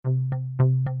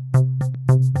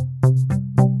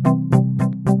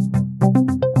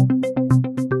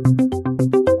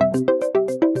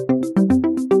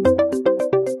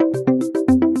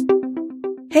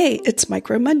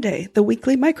Micro Monday, the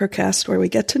weekly microcast where we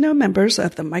get to know members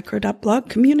of the Micro.blog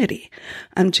community.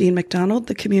 I'm Jean McDonald,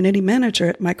 the community manager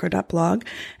at Micro.blog,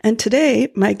 and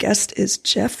today my guest is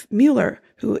Jeff Mueller,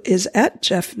 who is at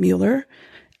Jeff Mueller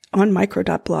on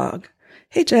Micro.blog.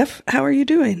 Hey, Jeff, how are you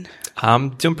doing? I'm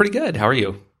doing pretty good. How are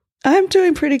you? I'm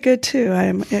doing pretty good, too.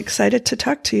 I'm excited to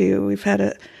talk to you. We've had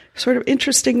a sort of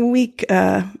interesting week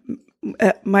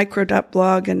at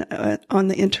Micro.blog and on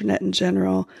the internet in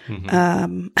general.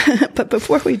 But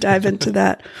before we dive into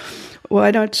that, why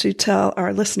don't you tell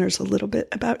our listeners a little bit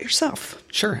about yourself?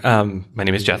 Sure. My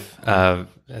name is Jeff,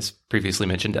 as previously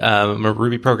mentioned. I'm a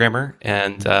Ruby programmer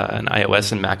and an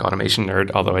iOS and Mac automation nerd,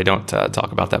 although I don't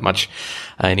talk about that much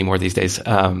anymore these days.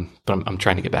 But I'm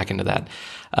trying to get back into that.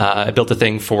 I built a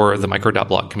thing for the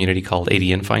Micro.blog community called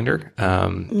ADN Finder,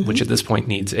 which at this point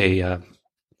needs a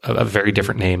very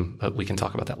different name, but we can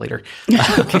talk about that later.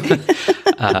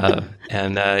 I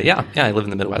live in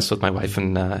the Midwest with my wife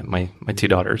and my two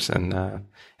daughters and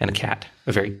a cat,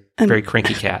 a very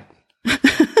cranky cat.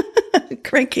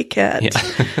 Cranky cat. Yeah.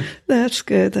 That's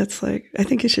good. That's like, I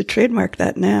think you should trademark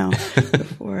that now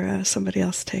before somebody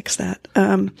else takes that.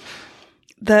 I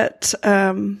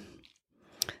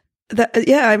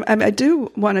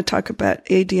do want to talk about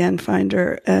ADN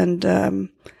Finder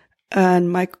and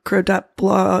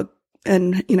Micro.blog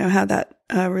and, how that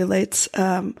relates.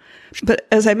 But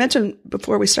as I mentioned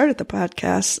before we started the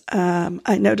podcast,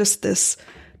 I noticed this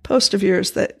post of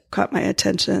yours that caught my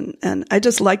attention, and I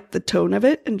just liked the tone of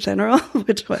it in general,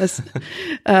 which was,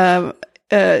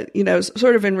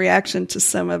 sort of in reaction to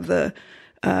some of the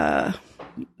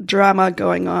drama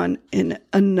going on in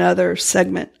another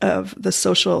segment of the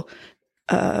social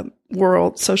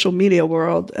media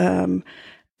world,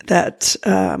 that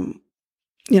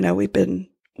we've been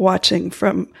watching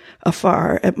from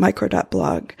afar at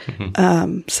Micro.blog.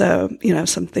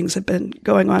 Some things have been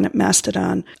going on at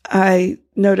Mastodon. I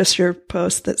noticed your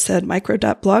post that said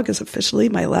Micro.blog is officially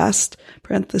my last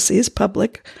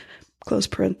 (public)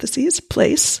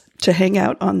 place to hang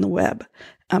out on the web.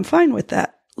 I'm fine with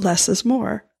that. Less is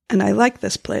more. And I like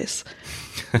this place.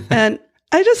 And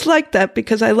I just like that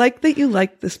because I like that you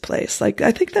like this place. Like,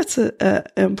 I think that's an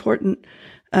important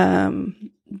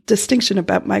distinction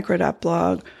about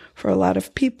Micro.blog for a lot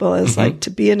of people is like to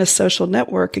be in a social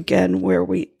network again where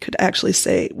we could actually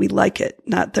say we like it,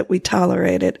 not that we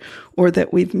tolerate it or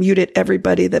that we've muted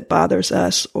everybody that bothers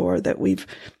us or that we've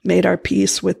made our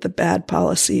peace with the bad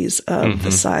policies of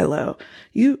the silo.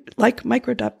 You like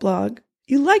Micro.blog.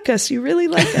 You like us. You really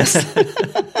like us.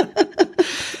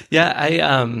 Yeah,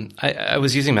 I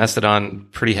was using Mastodon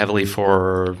pretty heavily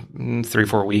for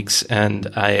 3-4 weeks, and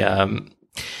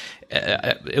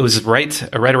it was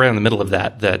right around the middle of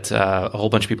that a whole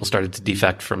bunch of people started to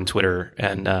defect from Twitter,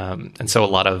 and so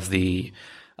a lot of the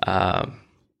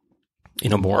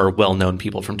more well-known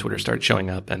people from Twitter started showing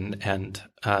up, and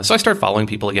so I started following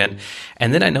people again,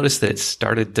 and then I noticed that it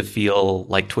started to feel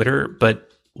like Twitter, but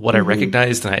what I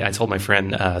recognized, and I told my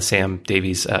friend Sam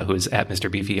Davies, who is at Mr.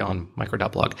 Beefy on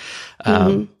Micro.blog,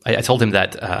 I told him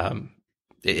that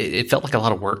it felt like a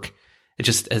lot of work. It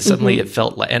just suddenly it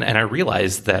felt like, and I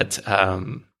realized that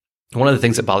one of the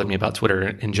things that bothered me about Twitter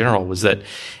in general was that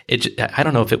I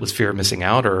don't know if it was fear of missing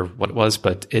out or what it was,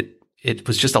 but it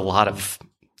was just a lot of,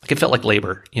 like, it felt like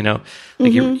labor,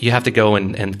 like you have to go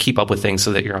and keep up with things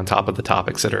so that you're on top of the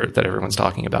topics that everyone's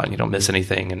talking about and you don't miss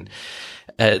anything. And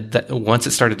once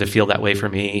it started to feel that way for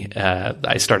me,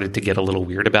 I started to get a little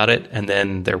weird about it. And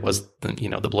then there was,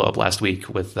 the blow up last week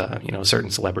with, a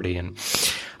certain celebrity, and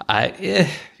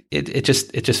it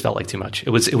just felt like too much. It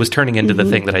was turning into the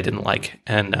thing that I didn't like,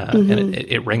 and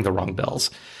it rang the wrong bells.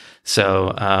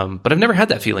 So, but I've never had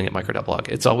that feeling at Micro.blog.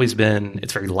 It's always been,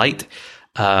 it's very light.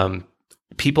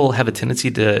 People have a tendency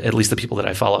to, at least the people that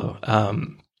I follow,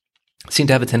 seem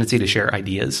to have a tendency to share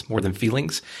ideas more than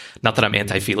feelings. Not that I'm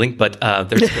anti-feeling, but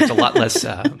there's a lot less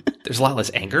there's a lot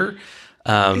less anger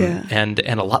and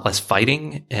a lot less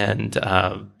fighting, and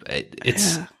it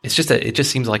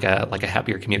just seems like a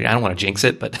happier community. I don't want to jinx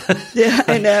it, but yeah,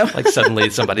 I know. Like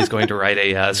suddenly somebody's going to write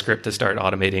a script to start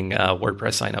automating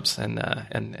WordPress signups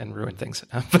and ruin things.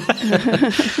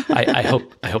 I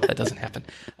hope that doesn't happen.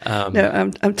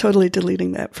 No, I'm totally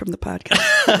deleting that from the podcast.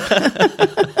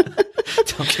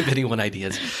 Don't give anyone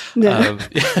ideas. No.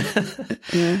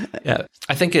 Yeah.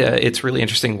 I think it's really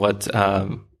interesting what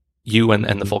you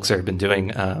and the folks there have been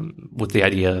doing with the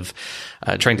idea of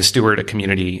trying to steward a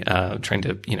community, trying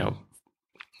to,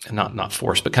 not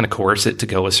force, but kind of coerce it to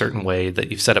go a certain way, that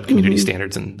you've set up community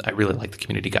standards. And I really like the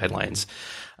community guidelines.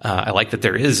 I like that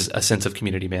there is a sense of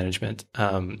community management.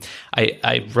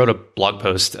 I wrote a blog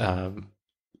post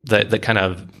that kind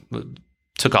of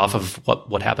took off of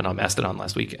what happened on Mastodon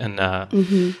last week, and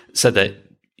said that,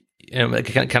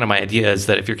 kind of my idea is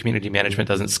that if your community management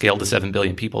doesn't scale to 7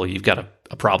 billion people, you've got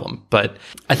a problem. But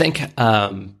I think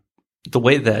the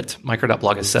way that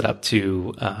Micro.blog is set up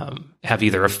to have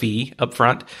either a fee up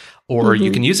front, or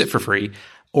you can use it for free,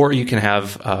 or you can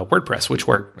have WordPress, which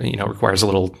requires a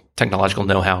little technological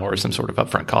know-how or some sort of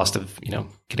upfront cost of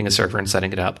getting a server and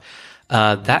setting it up.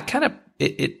 That kind of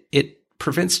it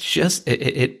presents just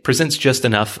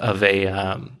enough of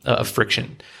a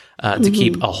friction to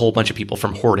keep a whole bunch of people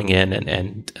from hoarding in,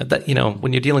 and that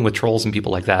when you're dealing with trolls and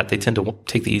people like that, they tend to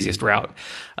take the easiest route.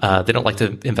 They don't like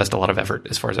to invest a lot of effort,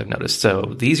 as far as I've noticed. So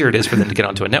the easier it is for them to get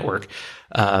onto a network,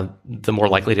 the more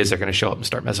likely it is they're going to show up and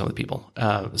start messing with people.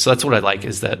 So that's what I like,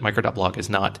 is that Micro.blog is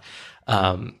not.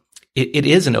 It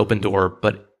is an open door,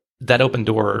 but that open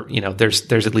door,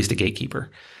 there's at least a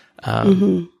gatekeeper,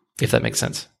 if that makes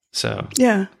sense. So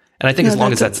yeah, and I think as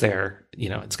long as that's there,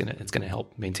 it's gonna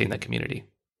help maintain that community.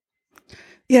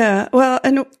 Yeah, well,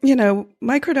 and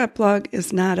Micro.blog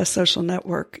is not a social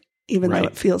network, even though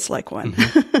it feels like one.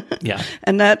 Yeah,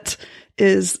 and that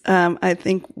is, I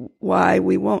think, why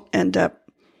we won't end up,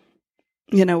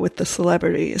 with the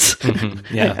celebrities.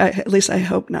 Yeah, at least I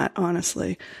hope not,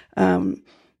 honestly.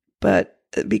 But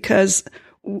because,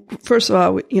 first of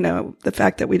all, the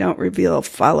fact that we don't reveal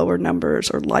follower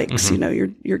numbers or likes,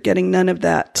 you're getting none of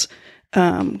that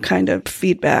kind of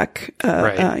feedback,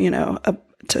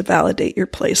 to validate your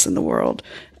place in the world,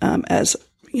 as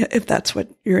if that's what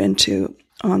you're into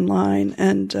online.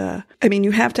 And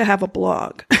you have to have a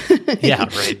blog. Yeah,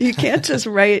 right. You can't just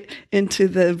write into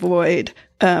the void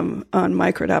on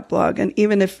Micro.blog. And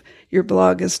even if your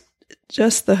blog is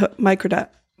just the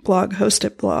Micro.blog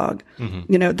hosted blog,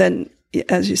 then,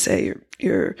 as you say,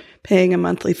 you're paying a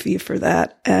monthly fee for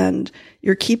that, and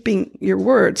you're keeping your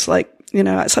words. Like,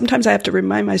 sometimes I have to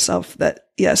remind myself that,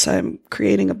 yes, I'm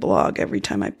creating a blog every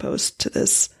time I post to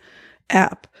this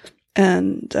app.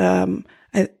 And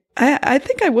I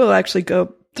think I will actually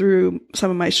go through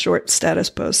some of my short status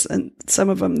posts, and some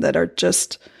of them that are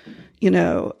just,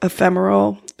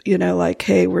 ephemeral, like,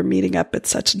 hey, we're meeting up at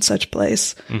such and such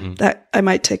place, that I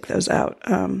might take those out,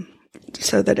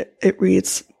 so that it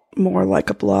reads more like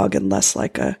a blog and less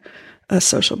like a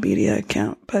social media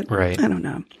account. But I don't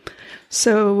know.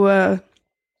 So,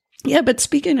 but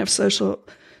speaking of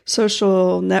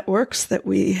social networks that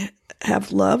we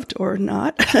have loved or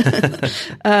not,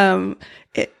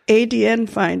 ADN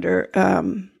Finder.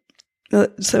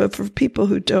 So for people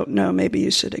who don't know, maybe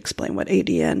you should explain what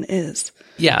ADN is.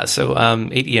 Yeah. So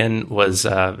ADN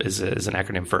is an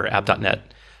acronym for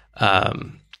app.net.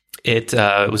 It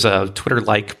was a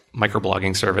Twitter-like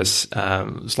microblogging service.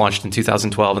 It was launched in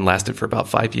 2012 and lasted for about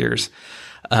 5 years.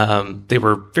 They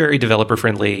were very developer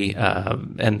friendly,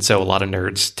 and so a lot of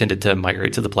nerds tended to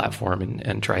migrate to the platform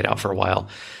and try it out for a while.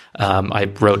 I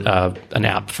wrote an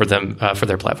app for them for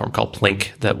their platform called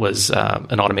Plink that was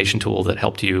an automation tool that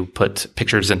helped you put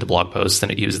pictures into blog posts,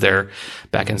 and it used their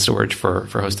backend storage for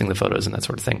hosting the photos and that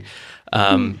sort of thing.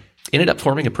 Ended up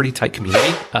forming a pretty tight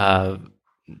community.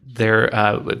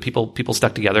 People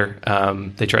stuck together.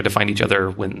 They tried to find each other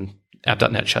when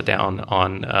app.net shut down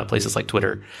on places like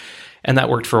Twitter. And that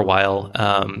worked for a while.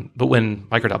 But when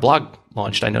Micro.blog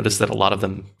launched, I noticed that a lot of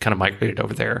them kind of migrated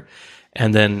over there.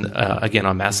 And then again,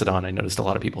 on Mastodon, I noticed a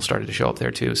lot of people started to show up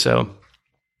there too. So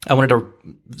I wanted to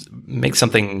make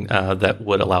something that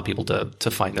would allow people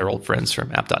to find their old friends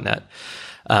from app.net.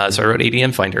 So I wrote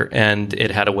ADN Finder, and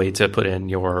it had a way to put in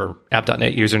your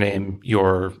app.net username,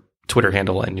 your Twitter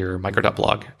handle, and your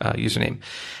Micro.blog username.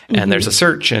 And there's a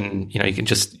search, and you can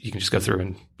just go through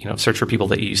and search for people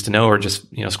that you used to know, or just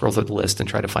scroll through the list and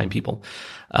try to find people,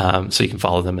 so you can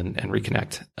follow them and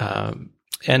reconnect.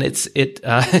 And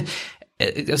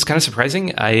it was kind of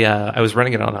surprising. I was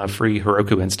running it on a free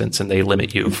Heroku instance, and they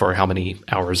limit you for how many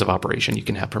hours of operation you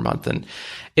can have per month. And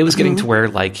it was getting to where,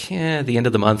 like, the end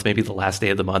of the month, maybe the last day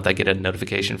of the month, I get a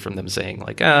notification from them saying,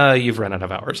 like, you've run out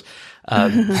of hours.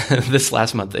 This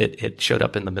last month, it showed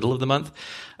up in the middle of the month.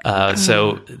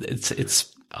 So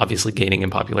it's obviously gaining in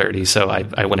popularity. So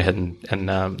I went ahead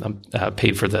and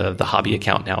paid for the hobby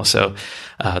account now. So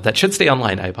that should stay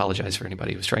online. I apologize for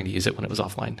anybody who was trying to use it when it was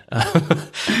offline.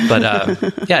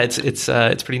 But yeah,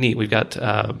 it's pretty neat. We've got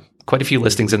quite a few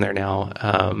listings in there now.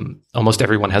 Almost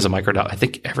everyone has I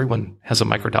think everyone has a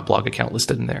Micro.blog account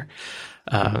listed in there.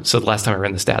 So the last time I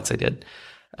ran the stats, I did.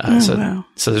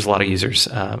 So there's a lot of users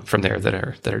from there that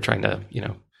are trying to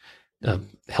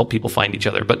help people find each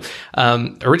other. But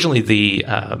originally the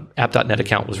app.net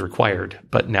account was required,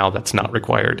 but now that's not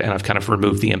required. And I've kind of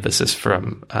removed the emphasis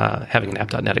from having an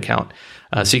app.net account.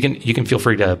 So you can feel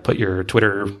free to put your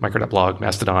Twitter, Micro.blog,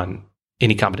 Mastodon,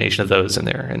 any combination of those in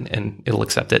there, and it'll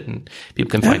accept it, and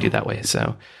people can find you that way.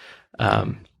 So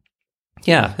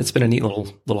yeah, it's been a neat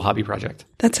little hobby project.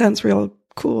 That sounds real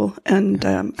cool. And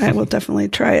I will definitely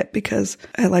try it because,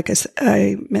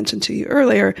 I mentioned to you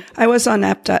earlier, I was on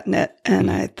app.net and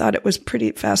I thought it was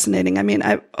pretty fascinating. I mean,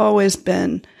 I've always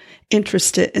been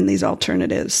interested in these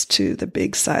alternatives to the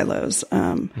big silos.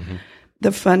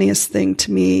 The funniest thing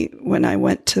to me when I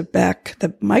went to back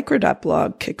the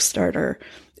Micro.blog Kickstarter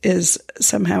is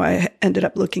somehow I ended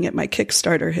up looking at my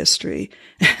Kickstarter history.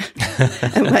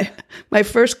 And my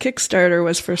first Kickstarter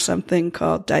was for something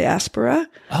called Diaspora.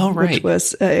 Oh, right. Which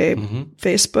was a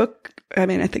Facebook. I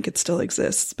mean, I think it still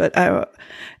exists, but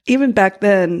even back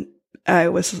then I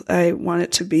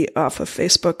wanted to be off of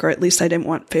Facebook, or at least I didn't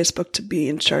want Facebook to be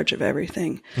in charge of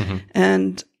everything.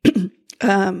 And,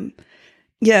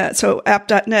 yeah, so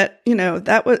app.net,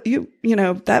 that was,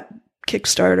 that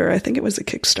Kickstarter, I think it was a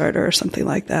Kickstarter or something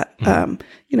like that.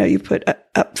 You put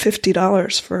up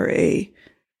 $50 for a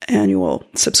annual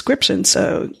subscription.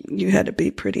 So you had to be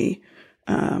pretty,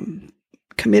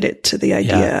 committed to the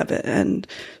idea of it. And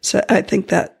so I think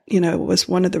that, was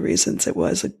one of the reasons it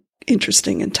was an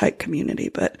interesting and tight community.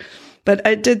 But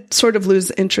I did sort of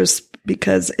lose interest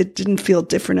because it didn't feel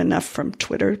different enough from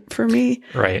Twitter for me.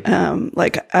 Right.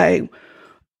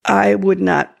 I would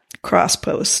not cross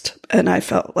post, and I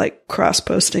felt like cross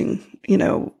posting,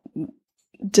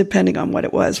 depending on what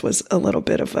it was a little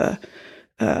bit of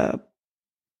a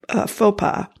faux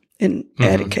pas in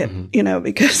etiquette,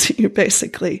 because you're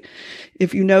basically,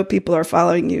 if people are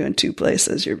following you in two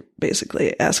places, you're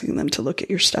basically asking them to look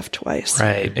at your stuff twice.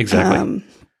 Right. Exactly.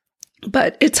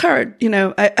 But it's hard,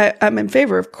 I'm in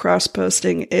favor of cross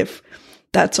posting if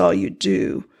that's all you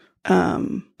do.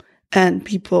 And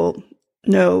people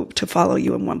know to follow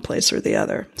you in one place or the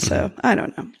other. So I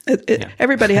don't know.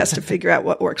 Everybody has to figure out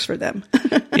what works for them.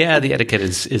 Yeah, the etiquette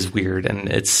is weird, and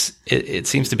it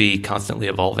seems to be constantly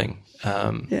evolving.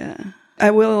 Yeah, I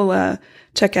will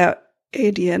check out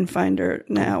ADN Finder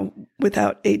now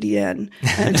without ADN.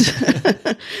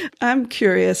 And I'm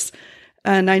curious,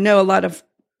 and I know a lot of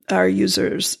our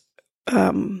users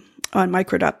on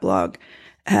Micro.blog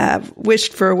have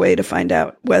wished for a way to find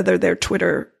out whether their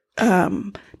Twitter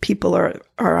people are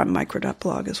on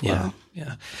Micro.blog as well.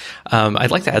 Yeah.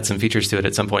 I'd like to add some features to it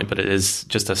at some point, but it is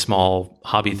just a small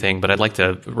hobby thing. But I'd like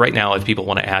to, right now, if people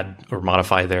want to add or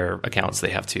modify their accounts, they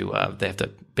have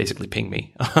to basically ping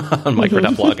me on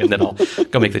Micro.blog, and then I'll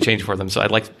go make the change for them. So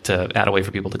I'd like to add a way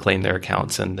for people to claim their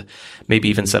accounts, and maybe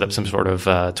even set up some sort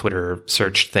of Twitter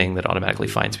search thing that automatically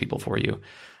finds people for you.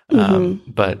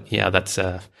 But yeah, that's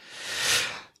I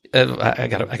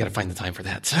gotta find the time for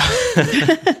that. So.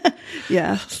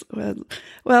 Yeah.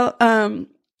 Well,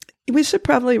 we should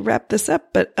probably wrap this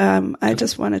up, but I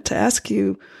just wanted to ask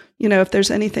you, if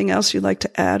there's anything else you'd like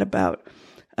to add about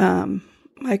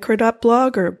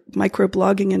Micro.blog or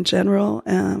microblogging in general,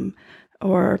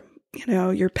 or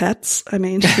your pets. I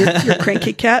mean, your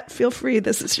cranky cat. Feel free.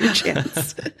 This is your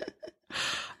chance.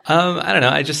 I don't know.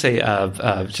 I just say,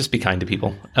 just be kind to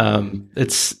people.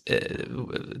 It's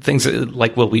things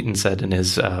like Will Wheaton said in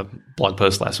his blog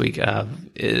post last week.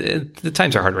 The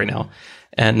times are hard right now,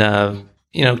 and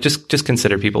just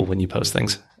consider people when you post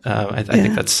things. I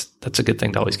think that's a good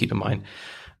thing to always keep in mind.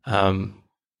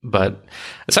 But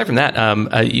aside from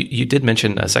that, you did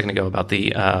mention a second ago about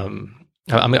the.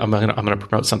 I'm going to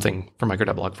promote something for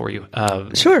Micro.blog for you.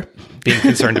 Sure. Being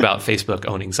concerned about Facebook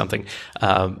owning something.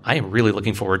 I am really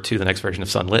looking forward to the next version of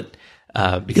Sunlit,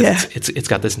 because it's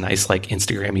got this nice, like,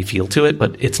 Instagram-y feel to it,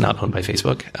 but it's not owned by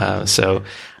Facebook. So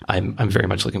I'm very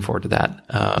much looking forward to that.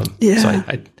 So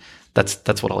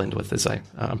that's what I'll end with, is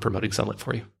I'm promoting Sunlit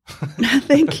for you.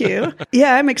 Thank you.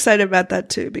 Yeah, I'm excited about that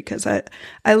too, because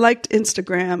I liked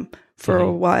Instagram for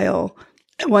a while.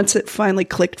 Once it finally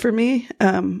clicked for me,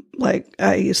 like,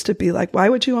 I used to be like, why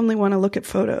would you only want to look at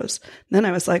photos? And then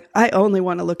I was like, I only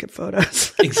want to look at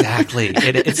photos. Exactly.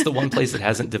 It's the one place that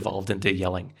hasn't devolved into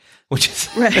yelling, which is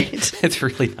right. It's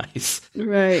really nice.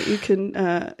 Right. You can,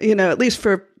 at least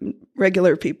for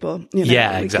regular people,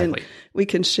 exactly. We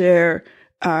can share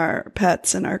our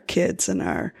pets and our kids and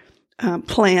our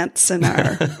plants and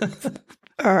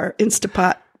our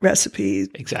Instapot recipes,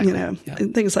 exactly.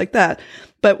 And things like that.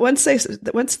 But once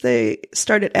they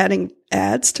started adding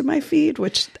ads to my feed,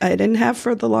 which I didn't have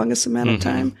for the longest amount of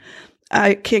time,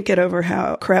 I can't get over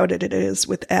how crowded it is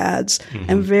with ads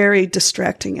and very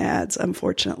distracting ads,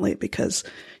 unfortunately, because,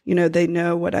 they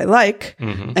know what I like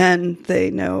and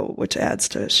they know which ads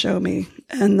to show me.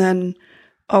 And then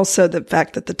also the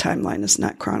fact that the timeline is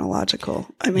not chronological.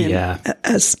 I mean,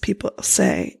 as people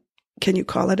say, can you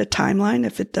call it a timeline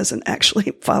if it doesn't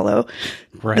actually follow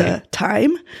the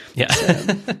time? Yeah. So.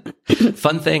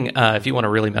 Fun thing, if you want to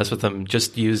really mess with them,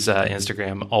 just use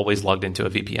Instagram always logged into a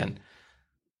VPN.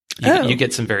 You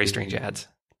get some very strange ads.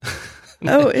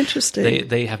 Oh, interesting.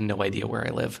 They have no idea where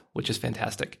I live, which is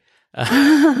fantastic. I'm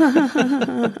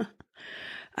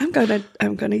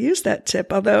gonna use that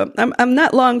tip. Although I'm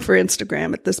not long for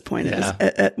Instagram at this point.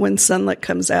 When Sunlit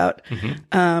comes out,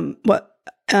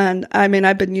 and I mean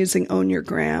I've been using Own Your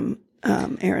Gram,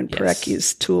 Aaron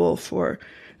Parecki's tool for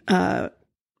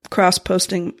cross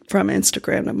posting from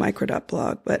Instagram to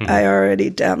micro.blog. But I already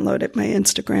downloaded my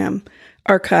Instagram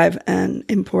archive and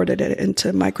imported it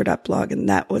into micro.blog, and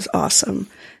that was awesome.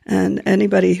 And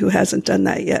anybody who hasn't done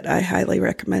that yet, I highly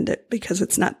recommend it because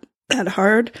it's not that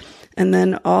hard. And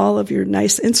then all of your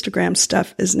nice Instagram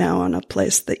stuff is now on a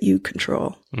place that you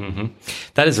control.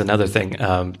 That is another thing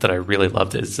that I really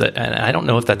loved is that, and I don't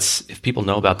know if people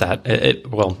know about that.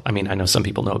 Well, I mean, I know some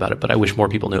people know about it, but I wish more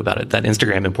people knew about it. That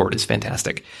Instagram import is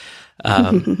fantastic.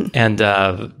 And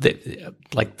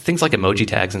like things like emoji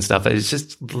tags and stuff, it's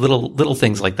just little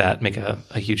things like that make a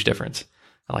huge difference.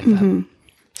 I like that.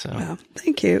 So, well,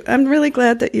 thank you. I'm really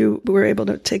glad that you were able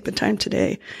to take the time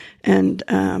today and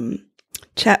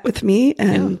chat with me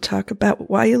and talk about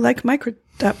why you like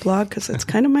micro.blog, because it's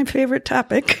kind of my favorite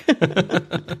topic.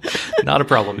 Not a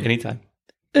problem. Anytime.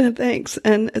 Thanks.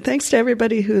 And thanks to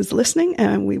everybody who's listening,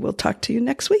 and we will talk to you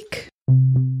next week.